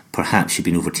perhaps she'd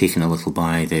been overtaken a little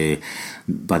by the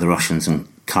Russians and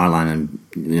Karlan,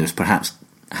 and was perhaps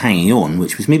hanging on,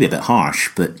 which was maybe a bit harsh,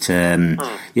 but that's.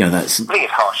 I think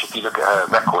it's harsh if you look at her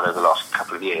record over the last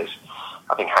couple of years.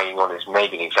 I think hanging on is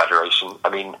maybe an exaggeration. I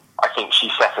mean, I think she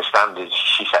set a standard.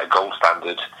 She set a gold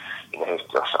standard.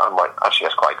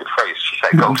 That's quite a good phrase. She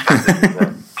set a gold standard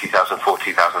in 2004,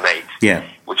 2008,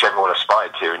 which everyone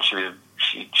aspired to, and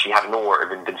she had an aura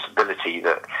of invincibility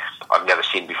that I've never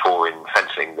seen before in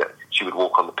fencing. That she would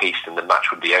walk on the piste and the match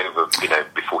would be over,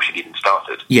 before she'd even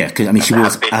started. Yeah, because I mean, she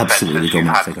was absolutely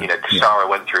dominant. Kasara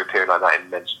went through a period like that in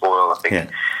men's spoil. I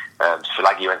think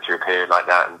Szilágyi went through a period like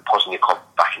that, and Pozniakov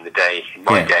back in the day, in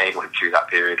my day, went through that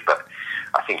period. But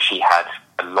I think she had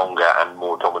a longer and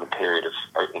more dominant period of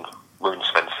women's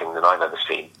fencing than I've ever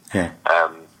seen. Yeah.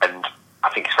 And I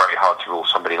think it's very hard to rule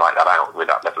somebody like that out with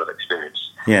that level of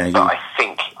experience. Yeah. But I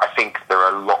think there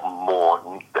are a lot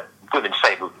more. Women's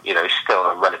sabre, is still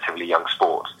a relatively young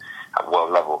sport at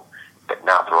world level, but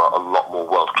now there are a lot more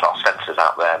world-class fencers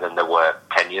out there than there were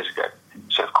 10 years ago.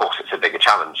 So of course it's a bigger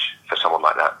challenge for someone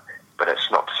like that, but it's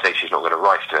not to say she's not going to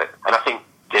rise to it. And I think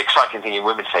the exciting thing in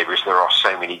women's sabre is there are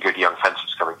so many good young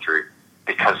fencers coming through,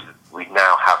 because we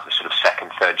now have the sort of second,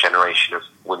 third generation of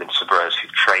women sabreurs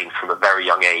who've trained from a very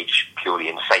young age purely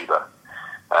in sabre.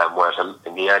 Whereas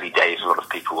in the early days, a lot of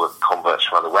people were converts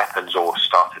from other weapons or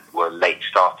were late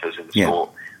starters in the sport.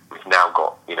 We've now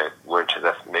got, we're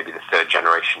into maybe the third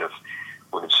generation of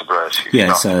women sabreurs who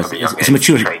started from a young age.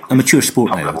 It's a mature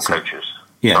sport now. Coaches.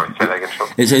 Yeah, sorry, say that again, Sean.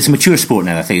 It's a mature sport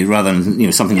now, I think, rather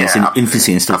than something that's in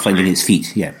infancy and still finding its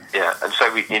feet. Yeah, and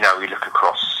so we look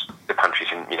across the countries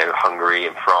in Hungary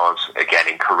and France, again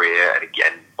in Korea, and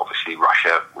again obviously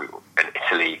Russia and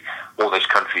Italy. All those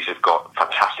countries have got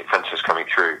fantastic fencers coming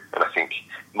through, and I think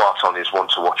Marton is one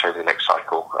to watch over the next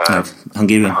cycle.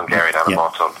 Hungarian Anna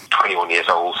Marton, 21 years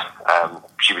old.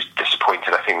 She was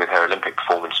disappointed, I think, with her Olympic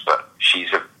performance, but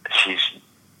she's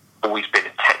always been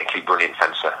a technically brilliant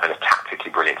fencer and a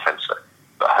tactically brilliant fencer.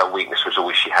 But her weakness was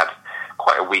always she had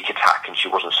quite a weak attack, and she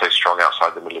wasn't so strong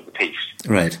outside the middle of the piece.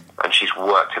 Right. And she's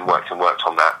worked and worked and worked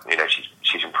on that.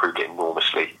 She's improved it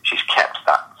enormously. She's kept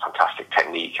that fantastic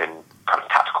technique and kind of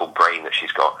tactical brain that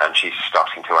she's got, and she's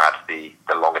starting to add the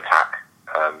long attack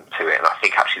to it. And I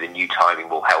think actually the new timing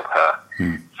will help her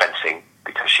fencing,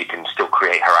 because she can still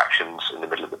create her actions in the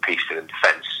middle of the piece and in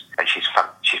defence. And she's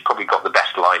probably got the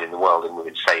best line in the world in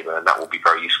women's sabre, and that will be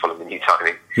very useful in the new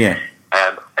timing. Yeah.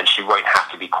 And she won't have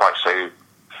to be quite so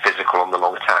physical on the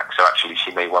long attack, so actually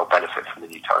she may well benefit from the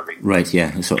new timing. Right,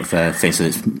 yeah, a sort of fencer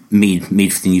that's made for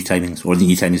the new timings, or the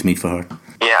new timings made for her.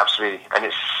 Yeah, absolutely.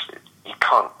 And you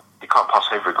can't pass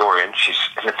over Igorian. She's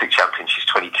Olympic champion. She's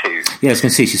 22. Yeah, I was going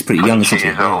to say she's pretty young, isn't she?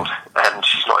 Years old, and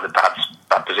she's not in a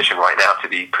bad position right now to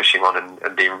be pushing on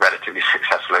and being relatively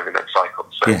successful over the next cycle.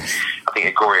 So I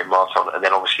think Igorian, Marton, and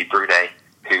then obviously Brunet,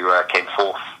 who came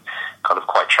fourth kind of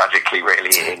quite tragically, really.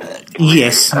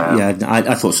 Yes,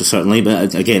 I thought so, certainly.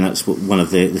 But again, that's one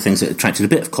of the things that attracted a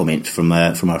bit of comment from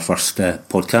our first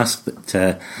podcast. But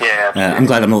I'm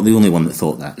glad I'm not the only one that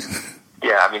thought that.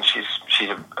 Yeah, I mean, she's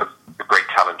a great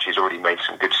talent. She's already made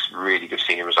some really good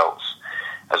senior results.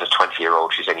 As a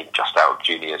 20-year-old, she's only just out of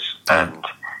juniors, and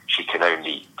she can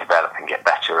only develop and get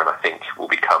better. And I think will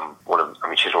become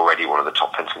she's already one of the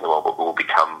top fencers in the world, but will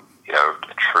become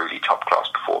a truly top-class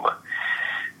performer.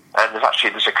 And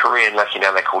there's a Korean lurking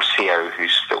down there called Seo,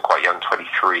 who's still quite young,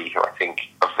 23, who I think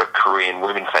of the Korean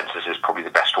women fencers is probably the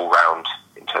best all-round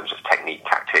in terms of technique,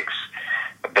 tactics,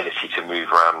 ability to move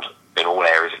around in all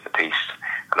areas of the piece.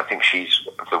 And I think she's,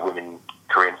 of the women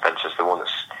Korean fencers, the one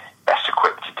that's best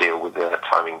equipped to deal with the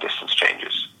timing distance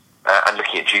changes. And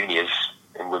looking at juniors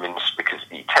in women's, because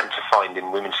you tend to find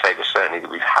in women's sabre certainly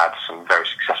that we've had some very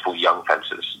successful young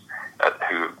fencers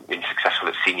who have been successful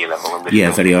at senior level. And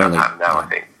very early. Now, I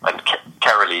think. And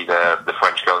Carolee, the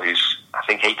French girl, who's, I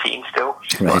think, 18 still.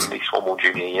 She's got at least one more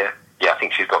junior year. Yeah, I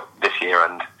think she's got this year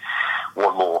and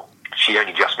one more. She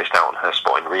only just missed out on her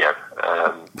spot in Rio.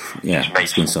 She's made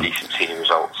some decent senior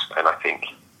results, and I think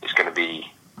it's going to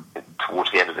be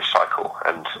towards the end of this cycle,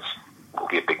 and will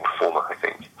be a big performer, I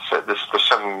think. So there's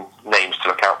some names to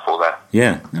look out for there.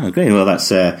 Yeah, great. Well, that's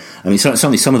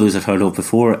certainly some of those I've heard of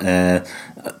before.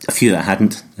 A few that I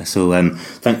hadn't. So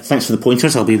thanks for the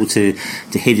pointers. I'll be able to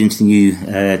head into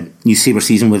the new sabre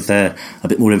season with a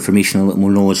bit more information, a little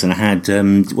more knowledge than I had.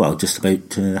 Just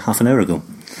about half an hour ago.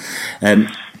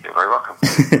 You're very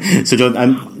welcome. So,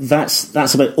 John, that's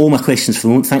about all my questions for the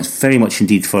moment. Thanks very much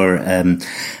indeed for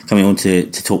coming on to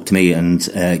talk to me and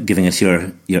giving us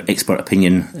your expert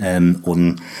opinion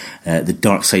on the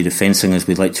dark side of fencing, as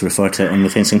we'd like to refer to it on the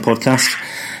Fencing Podcast.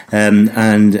 And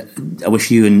I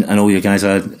wish you and all your guys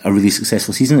a really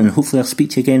successful season, and hopefully I'll speak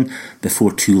to you again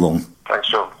before too long. Thanks,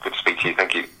 John. Good to speak to you.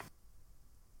 Thank you.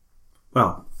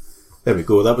 Well, there we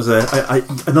go. That was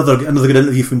another good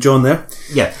interview from John there.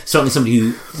 Yeah, certainly somebody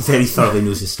who very thoroughly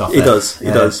knows his stuff. He does.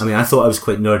 I mean, I thought I was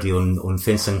quite nerdy on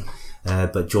fencing,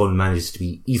 but John manages to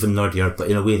be even nerdier, but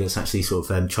in a way that's actually sort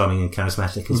of charming and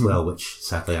charismatic as well, which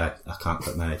sadly I can't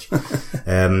quite manage.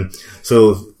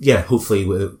 So yeah, hopefully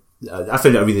I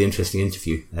found it a really interesting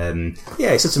interview.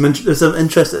 It's some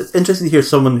interesting to hear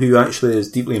someone who actually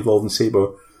is deeply involved in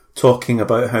sabre talking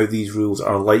about how these rules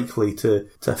are likely to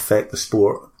affect the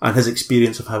sport and his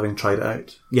experience of having tried it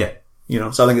out. Yeah.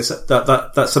 So I think it's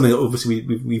that's something that obviously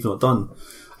we've not done.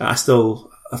 I still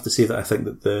have to say that I think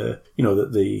that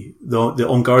the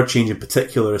on guard change in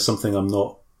particular is something I'm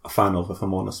not a fan of, if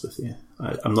I'm honest with you.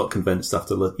 I'm not convinced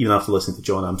even after listening to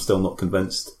John. I'm still not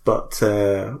convinced. But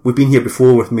we've been here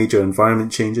before with major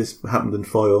environment changes happened in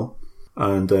foil,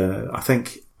 and I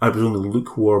think I was only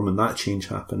lukewarm when that change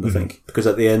happened. I think because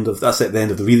that's at the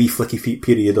end of the really flicky feet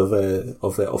period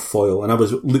of foil, and I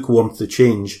was lukewarm to the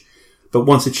change But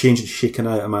once the change is shaken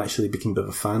out, I'm actually becoming a bit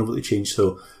of a fan of what they changed.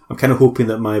 So I'm kind of hoping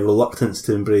that my reluctance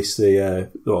to embrace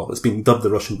it's been dubbed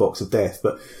the Russian box of death,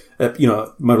 but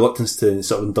my reluctance to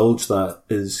sort of indulge that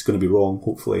is going to be wrong,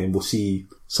 hopefully, and we'll see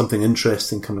something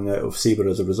interesting coming out of Sabre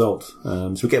as a result.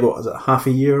 So we get, half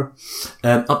a year?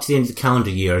 Up to the end of the calendar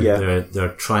year, they're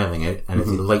trialling it, and if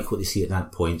they like what they see at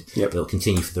that point, they'll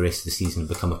continue for the rest of the season and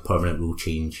become a permanent rule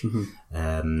change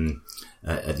at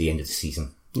the end of the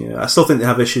season. Yeah, I still think they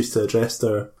have issues to address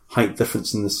their height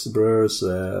difference in the Sabreurs.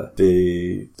 I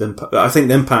think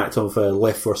the impact of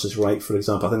left versus right, for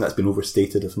example, I think that's been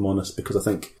overstated, if I'm honest, because I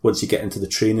think once you get into the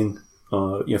training,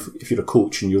 if you're a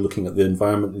coach and you're looking at the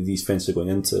environment that these fencers are going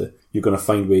into, you're going to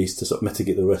find ways to sort of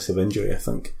mitigate the risk of injury, I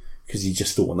think, because you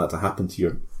just don't want that to happen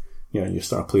to your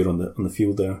star player on the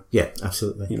field there. Yeah,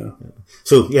 absolutely.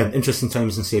 So interesting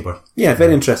times in Sabre. Yeah,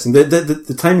 very interesting.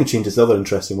 The timing change is the other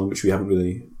interesting one, which we haven't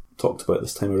really talked about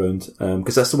this time around,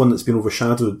 because that's the one that's been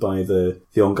overshadowed by the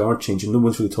on guard change, and no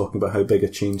one's really talking about how big a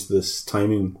change this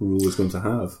timing rule is going to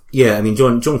have. Yeah, I mean,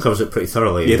 John covers it pretty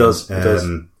thoroughly. Yeah, he does.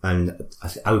 And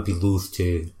I would be loath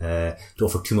to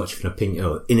offer too much of an opinion,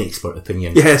 or inexpert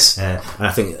opinion. Yes. And I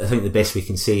think the best we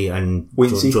can say, and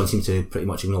John seems to pretty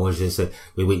much acknowledge, is that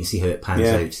we wait and see how it pans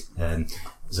out.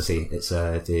 As I say, it's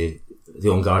the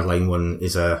on guard line one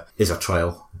is a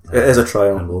trial. It is a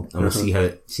trial, and we'll see how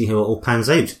it all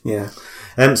pans out. Yeah.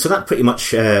 So that pretty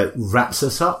much wraps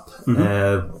us up.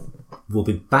 We'll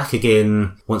be back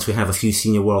again once we have a few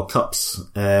Senior World Cups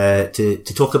to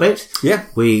talk about. Yeah.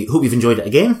 We hope you've enjoyed it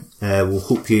again. We'll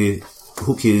hope you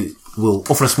will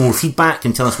offer us more feedback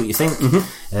and tell us what you think.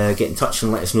 Get in touch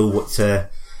and let us know what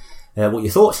you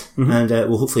thought, and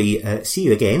we'll hopefully see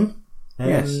you again.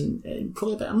 In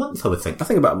probably about a month, I would think. I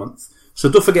think about a month. So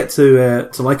don't forget to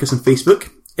like us on Facebook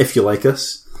if you like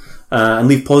us, and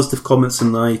leave positive comments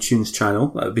on the iTunes channel.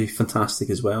 That would be fantastic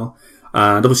as well.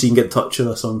 And obviously you can get in touch with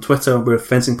us on Twitter. We're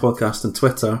Fencing Podcast on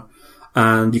Twitter.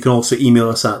 And you can also email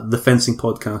us at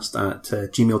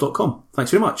thefencingpodcast@gmail.com.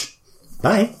 Thanks very much.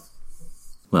 Bye.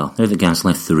 Well, now that Gaz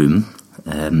left the room,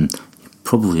 you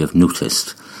probably have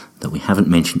noticed that we haven't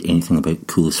mentioned anything about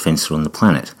coolest fencer on the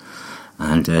planet.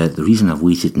 And the reason I've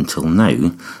waited until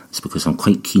now is because I'm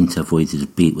quite keen to avoid the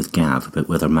debate with Gav about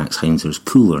whether Max Heinzer is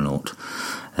cool or not.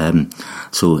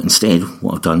 So instead,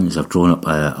 what I've done is I've drawn up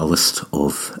a list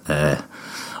of, a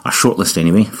short list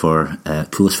anyway, for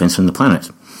coolest fencer on the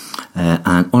planet.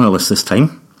 And on our list this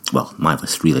time, well, my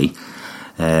list really,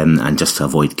 and just to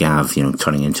avoid Gav,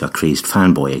 turning into a crazed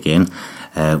fanboy again,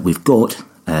 we've got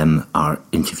our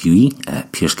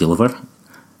interviewee, Piers Gilliver.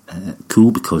 Cool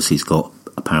because he's got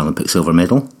a Paralympic silver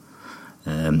medal.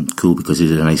 Cool because he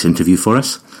did a nice interview for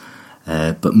us.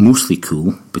 But mostly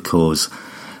cool because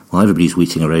while everybody's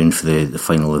waiting around for the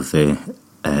final of the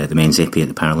men's épée at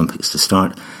the Paralympics to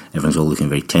start, everyone's all looking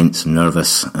very tense and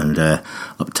nervous and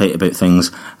uptight about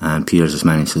things, and Piers is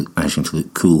managing to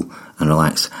look cool and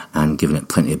relaxed and giving it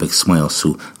plenty of big smiles,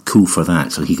 so cool for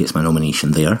that, so he gets my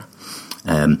nomination there.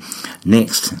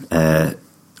 Next,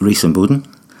 Rayson Bowden.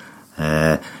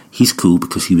 He's cool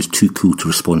because he was too cool to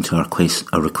respond to our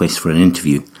request for an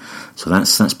interview. So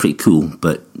that's pretty cool,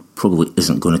 but probably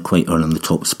isn't going to quite earn him the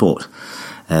top spot.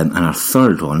 And our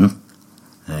third one,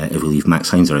 if we leave Max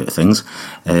Heinzer out of things,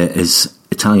 is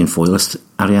Italian foilist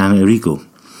Arianna Arrigo.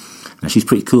 Now, she's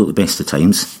pretty cool at the best of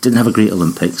times. Didn't have a great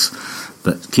Olympics,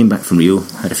 but came back from Rio,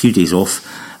 had a few days off,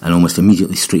 and almost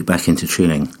immediately straight back into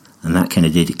training. And that kind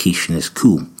of dedication is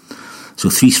cool. So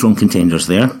 3 strong contenders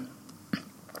there.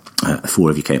 4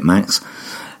 if you count Max.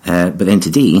 But then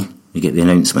today, we get the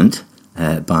announcement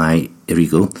by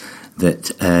Arrigo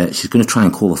that she's going to try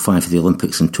and qualify for the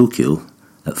Olympics in Tokyo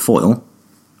at foil.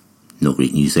 No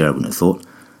great news there, I wouldn't have thought.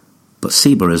 But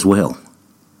sabre as well.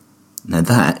 Now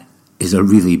that is a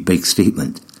really big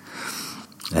statement.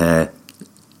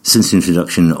 Since the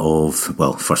introduction of,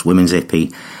 first women's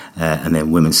épée and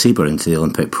then women's sabre into the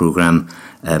Olympic programme,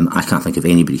 I can't think of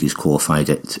anybody who's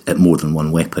qualified at more than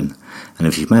one weapon. And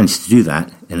if she's managed to do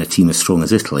that in a team as strong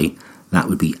as Italy, that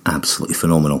would be absolutely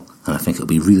phenomenal. And I think it'll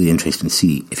be really interesting to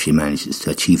see if she manages to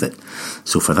achieve it.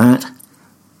 So for that,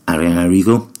 Arianna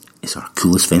Arrigo is our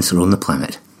coolest fencer on the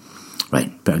planet.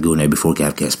 Right, better go now before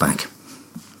Gav gets back.